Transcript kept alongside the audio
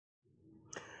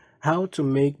How to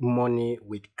make money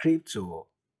with crypto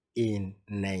in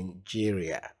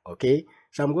Nigeria. Okay,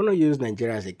 so I'm going to use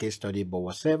Nigeria as a case study, but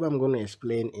whatever I'm going to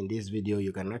explain in this video,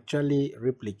 you can actually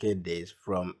replicate this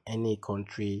from any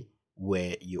country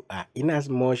where you are, in as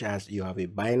much as you have a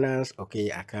Binance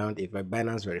account, a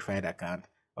Binance verified account.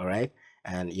 All right,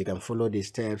 and you can follow the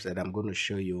steps that I'm going to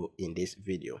show you in this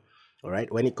video. All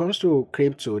right, when it comes to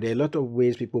crypto, there are a lot of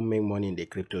ways people make money in the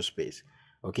crypto space.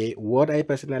 Okay, what I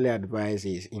personally advise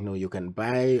is, you can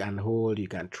buy and hold, you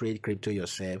can trade crypto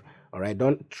yourself. All right,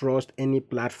 don't trust any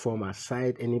platform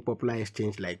aside any popular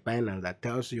exchange like Binance that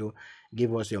tells you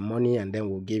give us your money and then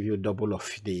we'll give you double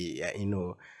of the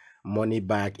money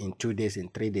back in 2 days, in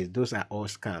 3 days. Those are all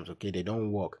scams. Okay, they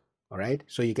don't work. All right,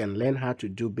 so you can learn how to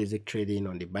do basic trading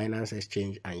on the Binance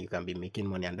exchange and you can be making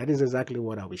money, and that is exactly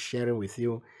what I'll be sharing with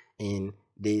you in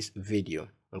this video.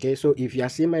 Okay, so if you are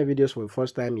seeing my videos for the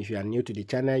first time, if you are new to the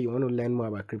channel, you want to learn more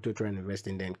about crypto trade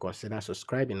investing, then consider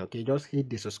subscribing. Okay, just hit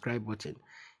the subscribe button.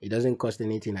 It doesn't cost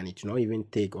anything and it will not even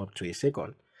take up to a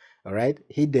second. All right,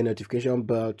 hit the notification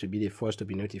bell to be the first to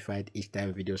be notified each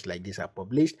time videos like this are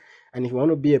published. And if you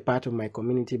want to be a part of my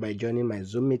community by joining my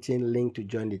Zoom meeting, link to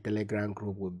join the Telegram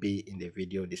group will be in the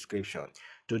video description.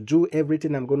 To do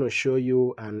everything I'm going to show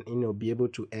you and be able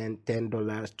to earn $10,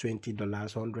 $20,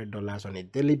 $100 on a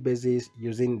daily basis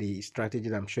using the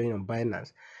strategies I'm showing on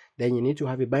Binance, then you need to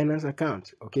have a Binance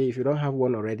account. Okay, if you don't have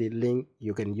one already, link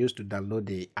you can use to download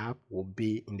the app will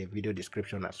be in the video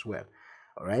description as well.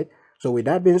 All right, so with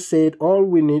that being said, all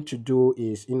we need to do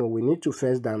is we need to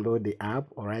first download the app.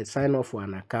 All right, sign up for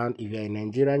an account. If you're a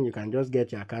Nigerian, you can just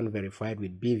get your account verified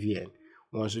with BVN.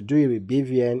 Once you do it with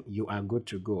BVN, you are good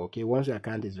to go. Okay, once your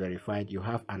account is verified, you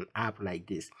have an app like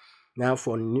this. Now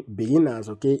for beginners,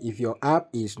 okay, if your app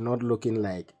is not looking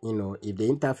like, if the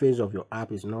interface of your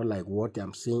app is not like what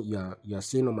I'm seeing, you're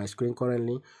seeing on my screen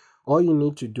currently, all you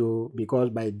need to do, because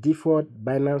by default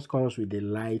Binance comes with the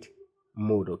light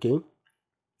mode. Okay,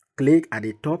 click at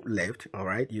the top left. All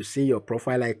right, you see your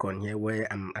profile icon here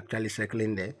where I'm actually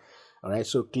circling there. All right,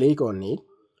 so click on it.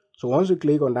 So once you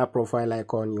click on that profile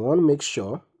icon, you want to make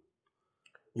sure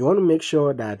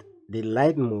that the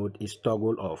light mode is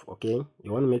toggled off. Okay,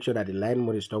 you want to make sure that the light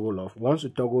mode is toggled off. Once you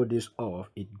toggle this off,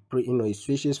 it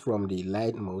switches from the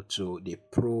light mode to the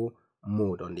pro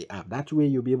mode on the app. That way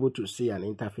you'll be able to see an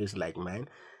interface like mine,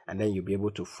 and then you'll be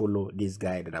able to follow this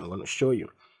guide that I'm going to show you.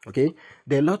 Okay,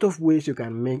 there are a lot of ways you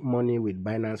can make money with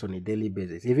Binance on a daily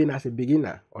basis, even as a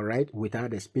beginner, all right,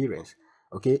 without experience.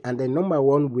 Okay, and the number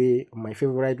one way, my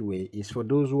favorite way, is for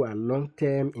those who are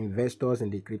long-term investors in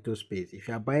the crypto space. If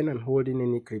you are buying and holding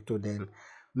any crypto, then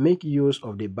make use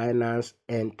of the Binance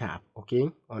End tab. Okay,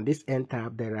 on this End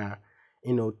tab there are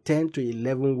 10 to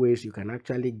 11 ways you can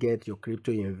actually get your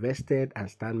crypto invested and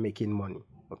start making money.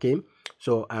 Okay,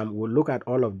 so we'll look at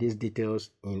all of these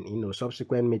details in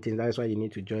subsequent meetings. That's why you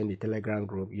need to join the Telegram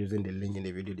group using the link in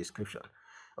the video description.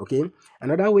 Okay,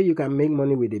 another way you can make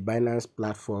money with the Binance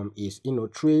platform is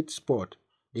trade spot.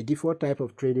 The default type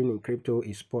of trading in crypto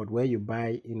is spot, where you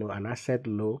buy an asset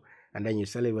low and then you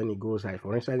sell it when it goes high.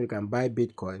 For instance, you can buy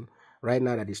Bitcoin right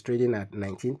now that is trading at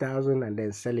 19,000 and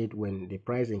then sell it when the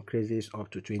price increases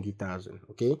up to 20,000.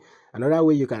 Okay, another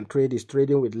way you can trade is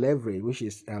trading with leverage, which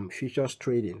is futures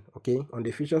trading. Okay, on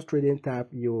the futures trading tab,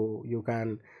 you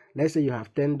can, let's say you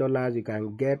have $10, you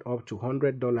can get up to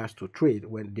 $100 to trade,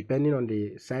 when depending on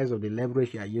the size of the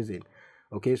leverage you are using.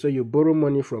 Okay, so you borrow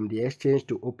money from the exchange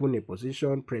to open a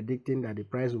position, predicting that the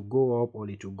price will go up or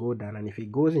it will go down, and if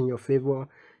it goes in your favor,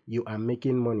 you are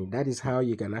making money. That is how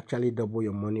you can actually double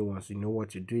your money once you know what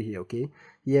to do here. Okay,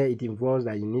 here it involves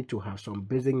that you need to have some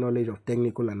basic knowledge of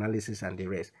technical analysis and the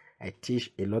rest. I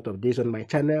teach a lot of this on my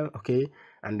channel, okay,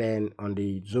 and then on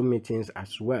the Zoom meetings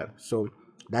as well. So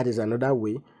that is another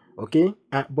way. Okay,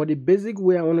 but the basic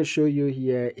way I want to show you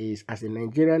here is, as a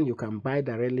Nigerian, you can buy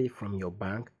directly from your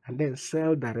bank and then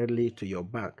sell directly to your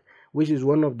bank, which is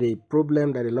one of the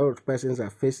problems that a lot of persons are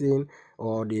facing,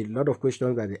 or the lot of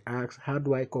questions that they ask. How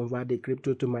do I convert the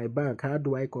crypto to my bank? How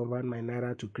do I convert my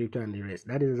naira to crypto and the rest?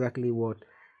 That is exactly what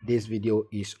this video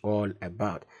is all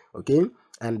about. Okay,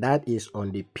 and that is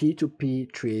on the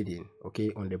P2P trading,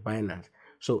 okay, on the Binance.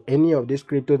 So any of these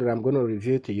crypto that I'm going to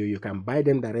review to you, you can buy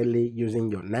them directly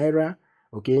using your naira.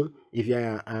 Okay, if you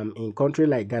are in country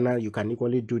like Ghana, you can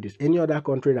equally do this. Any other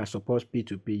country that supports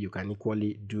P2P, you can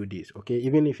equally do this. Okay,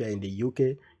 even if you're in the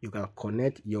UK, you can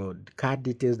connect your card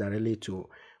details directly to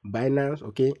Binance,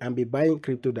 okay, and be buying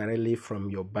crypto directly from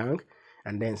your bank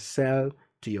and then sell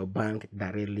to your bank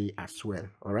directly as well.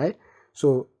 All right,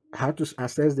 so how to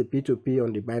access the P2P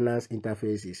on the Binance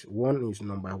interface is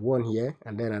number one here,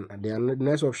 and then the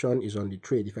next option is on the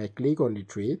trade. If I click on the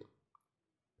trade,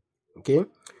 Okay,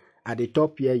 at the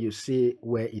top here you see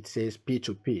where it says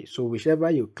P2P. So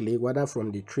whichever you click, whether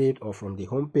from the trade or from the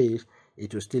home page,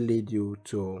 it will still lead you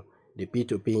to the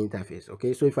P2P interface.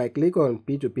 Okay, so if I click on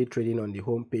P2P trading on the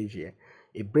home page here,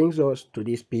 it brings us to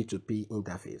this P2P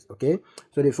interface. Okay,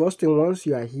 so the first thing, once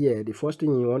you are here, the first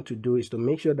thing you want to do is to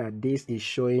make sure that this is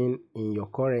showing in your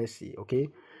currency. Okay,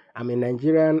 I'm a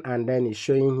Nigerian, and then it's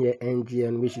showing here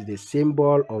NGN, which is the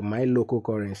symbol of my local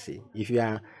currency. If you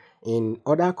are in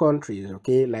other countries,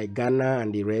 okay, like Ghana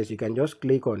and the rest, you can just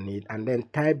click on it and then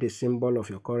type the symbol of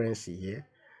your currency here.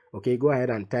 Okay, go ahead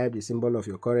and type the symbol of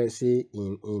your currency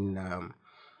in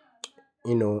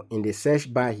in the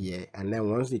search bar here, and then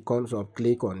once it comes up,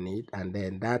 click on it, and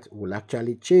then that will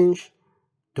actually change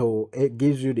to, it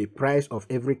gives you the price of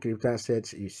every crypto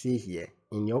asset you see here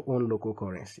in your own local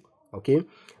currency. Okay,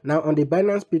 now on the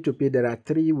Binance P2P, there are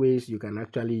three ways you can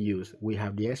actually use. We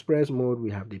have the express mode,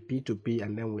 we have the P2P,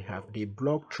 and then we have the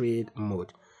block trade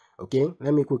mode. Okay,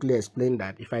 let me quickly explain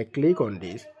that. If I click on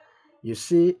this, you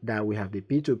see that we have the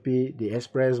P2P, the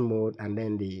express mode, and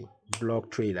then the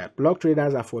block trader. Block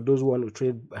traders are for those who want to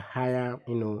trade higher,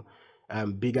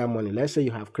 bigger money. Let's say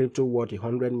you have crypto worth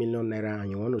 100 million naira and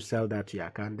you want to sell that to your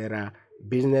account. There are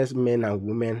businessmen and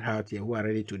women out here who are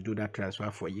ready to do that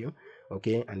transfer for you.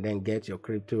 Okay, and then get your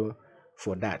crypto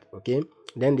for that. Okay,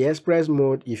 then the express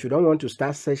mode, if you don't want to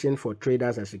start searching for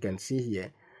traders, as you can see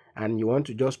here, and you want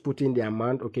to just put in the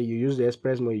amount, okay, you use the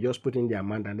express mode, you just put in the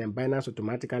amount, and then Binance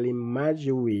automatically merge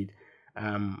you with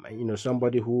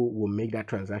somebody who will make that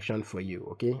transaction for you.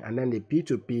 Okay, and then the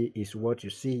P2P is what you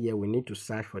see here. We need to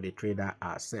search for the trader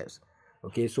ourselves.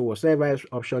 Okay, so whatever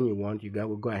option you want, you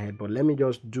will go ahead, but let me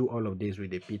just do all of this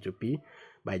with the P2P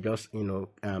by just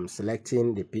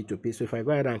selecting the P2P. So if I go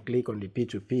ahead and click on the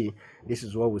P2P, this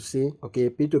is what we see. Okay,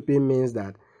 P2P means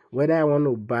that whether I want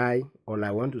to buy or I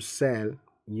want to sell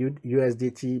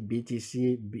USDT,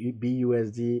 BTC,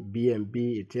 BUSD,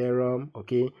 BNB, Ethereum,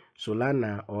 okay,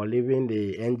 Solana, or even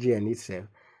the NGN itself,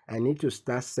 I need to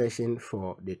start searching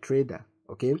for the trader.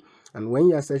 Okay, and when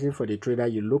you are searching for the trader,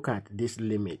 you look at this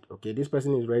limit. Okay, this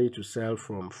person is ready to sell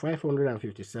from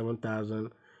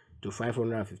 557,000 to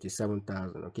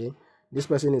 557,000. Okay, this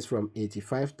person is from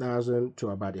 85,000 to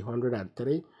about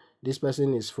 103. This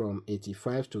person is from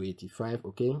 85 to 85.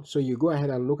 Okay, so you go ahead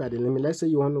and look at the limit. Let's say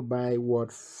you want to buy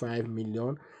what, 5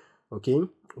 million, okay,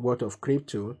 worth of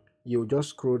crypto. You just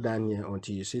scroll down here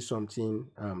until you see something,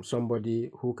 somebody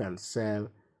who can sell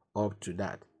up to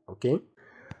that. Okay,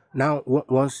 now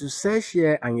once you search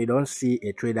here and you don't see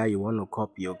a trader you want to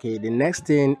copy, okay, the next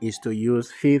thing is to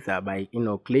use filter by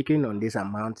clicking on this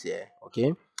amount here.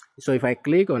 Okay, so if I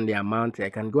click on the amount, I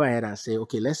can go ahead and say,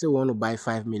 okay, let's say we want to buy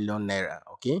 5 million naira.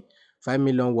 Okay, 5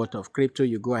 million worth of crypto.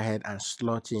 You go ahead and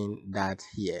slot in that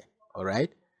here. All right,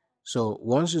 so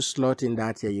once you slot in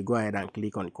that here, you go ahead and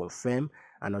click on confirm,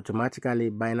 and automatically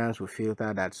Binance will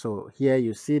filter that. So here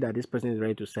you see that this person is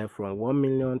ready to sell from 1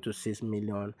 million to 6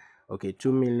 million, okay,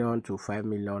 2 million to 5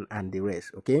 million, and the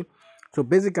rest. Okay, so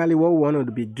basically what we want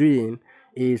to be doing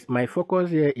is, my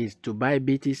focus here is to buy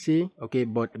BTC. Okay,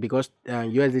 but because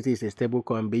USDT is a stable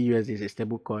coin, BUSD is a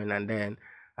stable coin, and then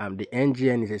the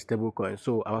NGN is a stable coin,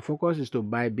 so our focus is to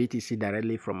buy BTC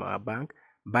directly from our bank,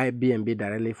 buy BNB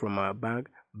directly from our bank,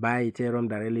 buy Ethereum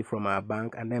directly from our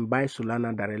bank, and then buy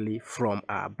Solana directly from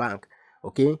our bank.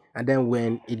 Okay, and then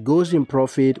when it goes in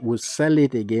profit, we'll sell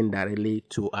it again directly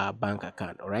to our bank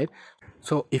account. All right,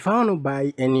 so if I want to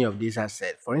buy any of these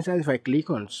assets, for instance, if I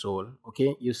click on Sol,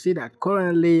 okay, you see that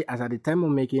currently, as at the time of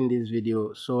making this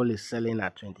video, Sol is selling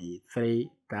at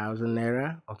 23,000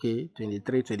 naira. Okay,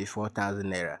 24,000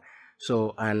 naira.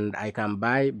 So, and I can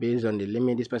buy based on the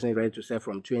limit. This person is ready to sell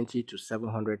from 20 to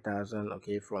 700,000.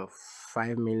 Okay, from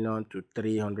 5 million to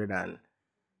 300 and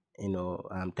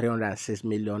 306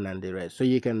 million and the rest. So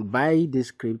you can buy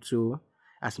this crypto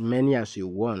as many as you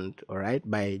want, all right,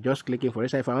 by just clicking. For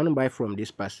instance, if I want to buy from this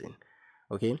person,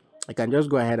 okay, I can just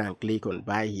go ahead and click on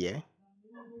buy here.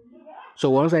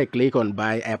 So once I click on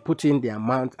buy, I put in the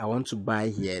amount I want to buy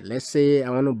here. Let's say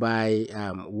I want to buy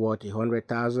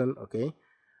 100,000. Okay,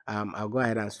 I'll go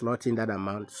ahead and slot in that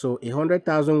amount. So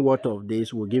 100,000 worth of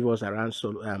this will give us around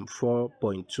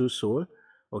 4.2 Sol,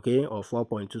 okay, or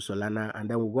 4.2 Solana, and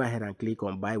then we'll go ahead and click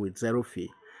on buy with zero fee.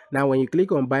 Now when you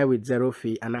click on buy with zero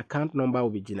fee, an account number will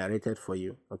be generated for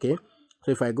you. Okay,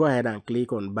 so if I go ahead and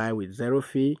click on buy with zero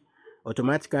fee,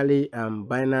 automatically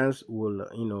Binance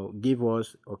will give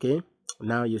us, okay,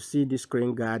 now you see this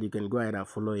screen guard, you can go ahead and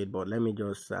follow it, but let me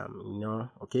just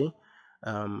okay,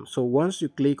 so once you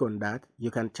click on that,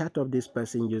 you can chat up this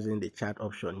person using the chat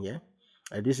option here.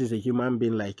 This is a human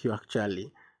being like you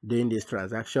actually doing this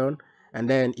transaction. And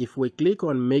then if we click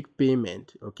on make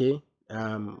payment, okay,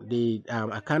 the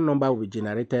account number will be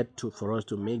generated for us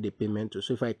to make the payment to.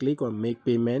 So if I click on make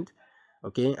payment,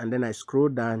 okay, and then I scroll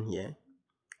down here.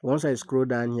 Once I scroll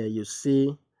down here, you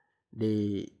see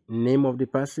the name of the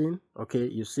person, okay,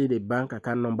 you see the bank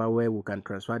account number where we can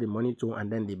transfer the money to,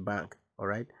 and then the bank. All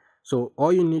right, so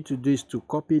all you need to do is to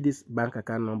copy this bank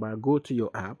account number, go to your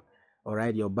app, all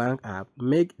right, your bank app,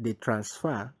 make the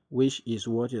transfer, which is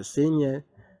what you're seeing here,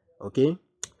 okay,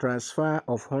 transfer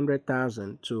of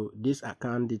 100,000 to this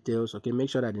account details, okay, make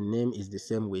sure that the name is the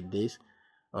same with this,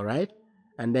 all right,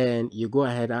 and then you go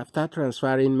ahead. After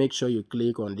transferring, make sure you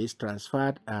click on this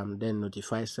transferred and then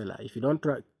notify seller. If you don't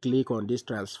click on this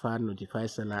transfer notify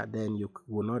seller, then you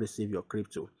will not receive your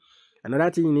crypto. Another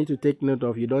thing you need to take note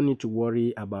of, you don't need to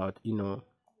worry about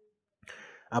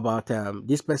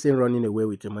this person running away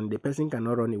with your money. The person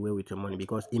cannot run away with your money,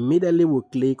 because immediately we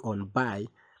click on buy,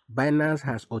 Binance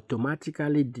has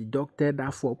automatically deducted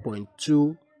that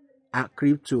 4.2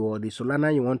 crypto or the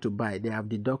Solana you want to buy. They have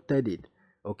deducted it,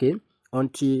 okay,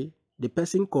 until the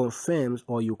person confirms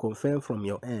or you confirm from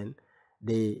your end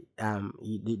the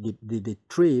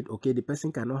trade, okay. The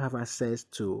person cannot have access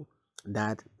to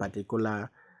that particular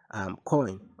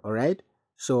coin. All right,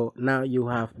 so now you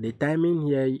have the timing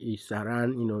here is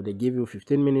around, they give you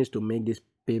 15 minutes to make this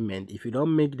payment. If you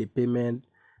don't make the payment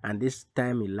and this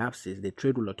time elapses, the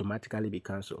trade will automatically be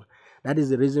cancelled. That is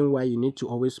the reason why you need to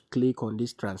always click on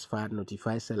this transfer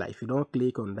notify seller. If you don't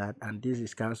click on that and this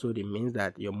is cancelled, it means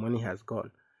that your money has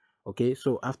gone. Okay,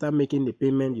 so after making the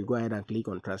payment, you go ahead and click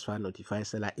on transfer notify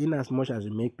seller. In as much as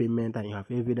you make payment and you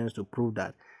have evidence to prove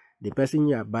that the person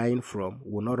you are buying from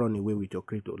will not run away with your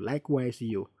crypto. Likewise,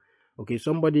 you, okay,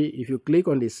 somebody, if you click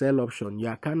on the sell option,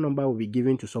 your account number will be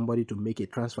given to somebody to make a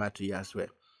transfer to you as well.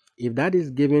 If that is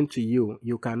given to you,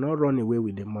 you cannot run away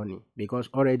with the money, because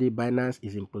already Binance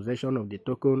is in possession of the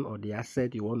token or the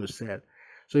asset you want to sell.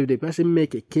 So if the person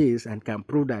make a case and can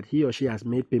prove that he or she has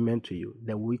made payment to you,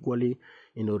 they will equally,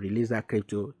 release that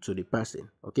crypto to the person.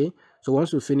 Okay, so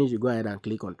once you finish, you go ahead and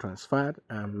click on transfer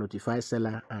and notify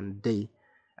seller, and the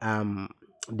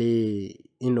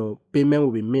payment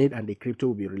will be made and the crypto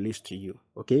will be released to you.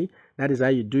 Okay, that is how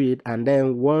you do it. And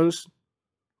then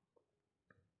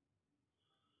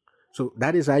so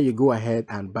that is how you go ahead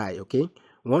and buy. Okay,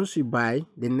 once you buy,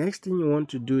 the next thing you want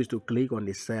to do is to click on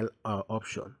the sell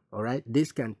option. All right,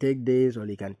 this can take days or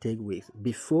it can take weeks.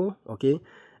 Before, okay,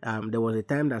 there was a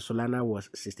time that Solana was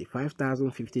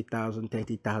 65,000, 50,000,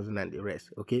 30,000 and the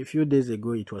rest. Okay, a few days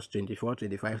ago it was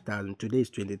 25,000. Today is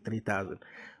 23,000.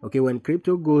 Okay, when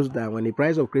crypto goes down, when the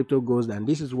price of crypto goes down,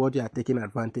 this is what you are taking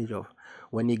advantage of.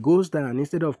 When it goes down,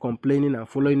 instead of complaining and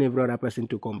following every other person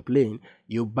to complain,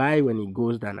 you buy when it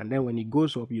goes down, and then when it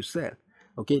goes up, you sell.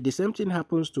 Okay, the same thing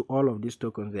happens to all of these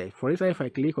tokens there. For instance, if I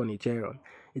click on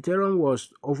Ethereum was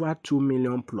over 2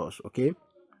 million plus. Okay,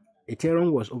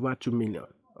 Ethereum was over 2 million.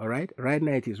 All right, right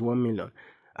now it is 1 million.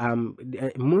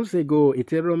 Months ago,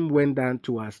 Ethereum went down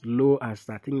to as low as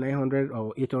 900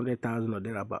 or 800,000 or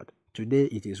thereabout. Today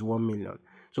it is 1 million.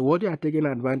 So what you are taking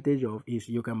advantage of is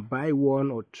you can buy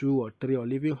 1 or 2 or 3 or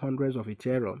even hundreds of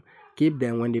Ethereum, keep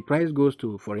them. When the price goes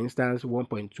to, for instance,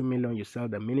 1.2 million, you sell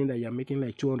them, meaning that you are making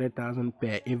like 200,000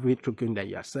 per every token that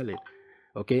you are selling.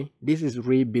 Okay, this is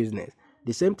real business.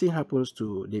 The same thing happens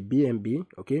to the BNB.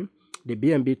 Okay, the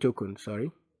BNB token,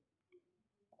 sorry.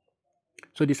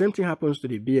 So the same thing happens to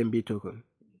the BNB token.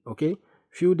 Okay,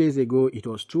 few days ago it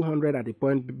was 200. At the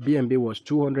point BNB was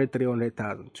 200,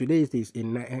 300,000. Today it is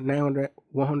in 900,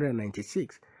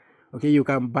 196. Okay, you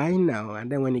can buy now,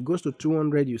 and then when it goes to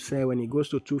 200 you sell. When it goes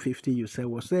to 250 you sell.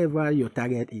 Whatever your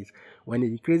target is, when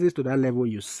it increases to that level,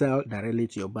 you sell directly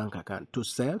to your bank account. To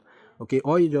sell, okay,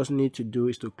 all you just need to do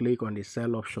is to click on the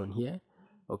sell option here.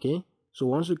 Okay, so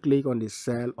once you click on the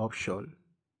sell option,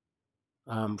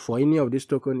 for any of this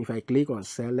token, if I click on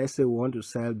sell, let's say we want to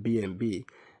sell BNB,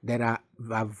 there are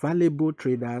available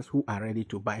traders who are ready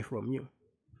to buy from you.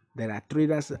 There are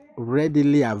traders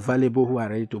readily available who are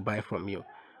ready to buy from you.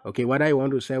 Okay, whether you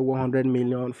want to sell 100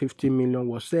 million, 50 million,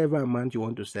 whatever amount you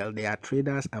want to sell, there are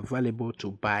traders available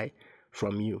to buy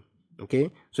from you. Okay,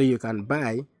 so you can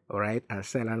buy, all right, and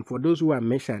sell. And for those who are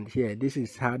mentioned here, this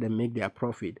is how they make their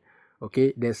profit.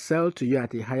 Okay, they sell to you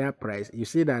at a higher price. You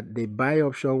see that the buy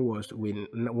option was with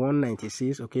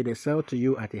 196. Okay, they sell to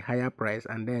you at a higher price,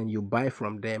 and then you buy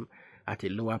from them at a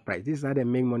lower price. This is how they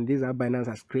make money. This is how Binance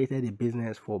has created a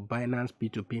business for Binance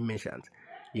P2P merchants.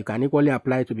 You can equally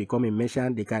apply to become a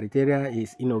merchant. The criteria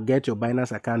is, get your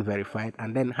Binance account verified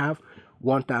and then have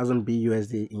 1,000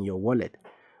 BUSD in your wallet.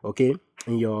 Okay,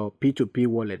 in your P2P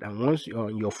wallet, and once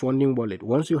your funding wallet,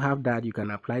 once you have that, you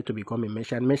can apply to become a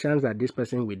merchant. Merchants are this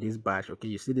person with this badge. Okay,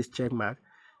 you see this check mark,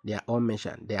 They are all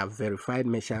merchant. They are verified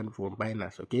merchant from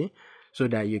Binance, okay? So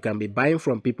that you can be buying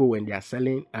from people when they are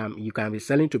selling. You can be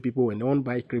selling to people when they want to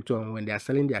buy crypto, and when they are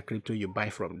selling their crypto, you buy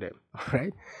from them. All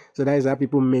right. So that is how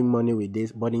people make money with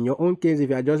this. But in your own case, if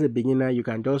you are just a beginner, you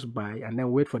can just buy and then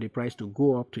wait for the price to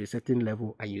go up to a certain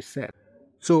level and you sell.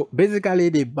 So basically,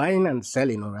 the buying and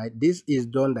selling, all right, this is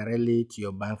done directly to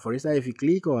your bank. For instance, if you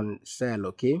click on sell,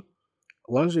 okay,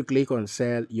 once you click on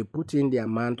sell, you put in the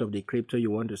amount of the crypto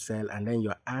you want to sell, and then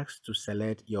you're asked to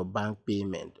select your bank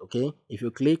payment. Okay, if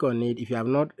you click on it, if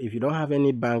you don't have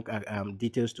any bank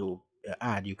details to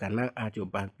add, you can now add your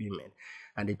bank payment,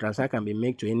 and the transfer can be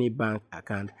made to any bank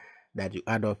account that you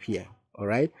add up here. All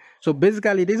right, so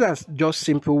basically these are just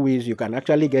simple ways you can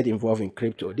actually get involved in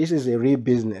crypto. This is a real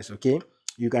business. Okay,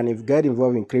 you can get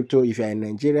involved in crypto. If you're in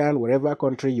Nigerian, wherever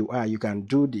country you are, you can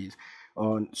do this.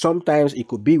 Sometimes it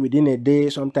could be within a day,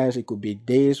 sometimes it could be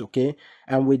days. Okay,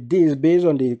 and with this, based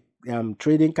on the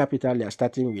trading capital you're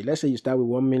starting with, let's say you start with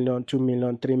 1 million, 2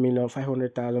 million, 3 million,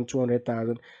 500,000,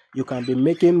 200,000, you can be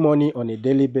making money on a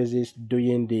daily basis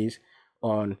doing this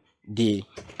on the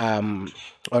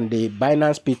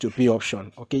Binance P2P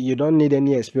option. Okay, you don't need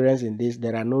any experience in this.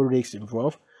 There are no risks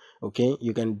involved. Okay,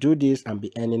 you can do this and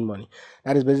be earning money.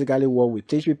 That is basically what we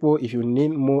teach people. If you need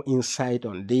more insight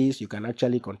on this, you can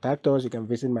actually contact us. You can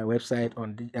visit my website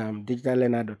on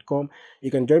digitallearner.com. You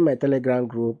can join my Telegram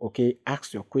group. Okay,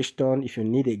 ask your question. If you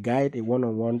need a guide, a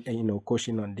one-on-one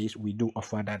coaching on this, we do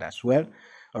offer that as well.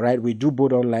 All right, we do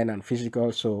both online and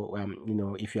physical. So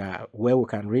if you are where we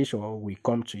can reach, or we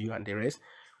come to you and the rest,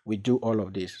 we do all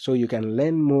of this. So you can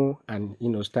learn more and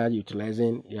start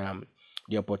utilizing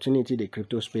the opportunity the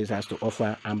crypto space has to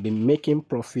offer and be making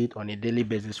profit on a daily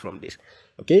basis from this.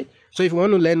 Okay, so if you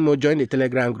want to learn more, join the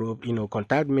Telegram group,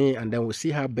 contact me, and then we'll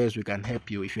see how best we can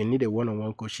help you if you need a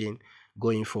one-on-one coaching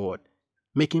going forward.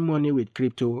 Making money with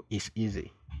crypto is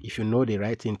easy if you know the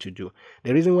right thing to do.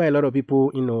 The reason why a lot of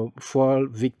people fall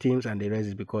victims and the rest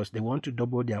is because they want to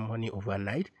double their money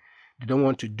overnight. They don't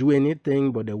want to do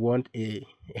anything, but they want a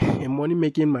money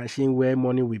making machine where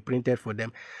money will be printed for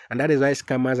them. And that is why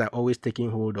scammers are always taking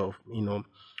hold of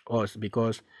us,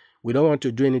 because we don't want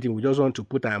to do anything. We just want to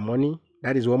put our money.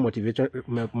 That is what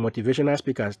motivational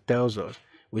speakers tells us.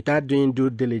 Without doing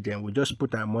due diligence, we just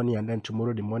put our money, and then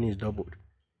tomorrow the money is doubled.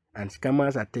 And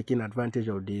scammers are taking advantage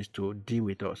of this to deal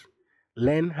with us.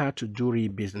 Learn how to do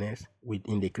real business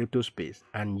in the crypto space,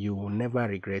 and you will never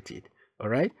regret it. All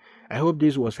right, I hope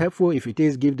this was helpful. If it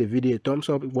is, give the video a thumbs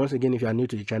up. Once again, if you are new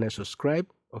to the channel, subscribe.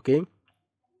 Okay,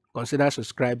 consider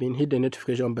subscribing, hit the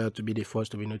notification bell to be the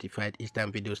first to be notified each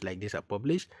time videos like this are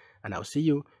published, and I'll see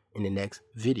you in the next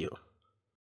video.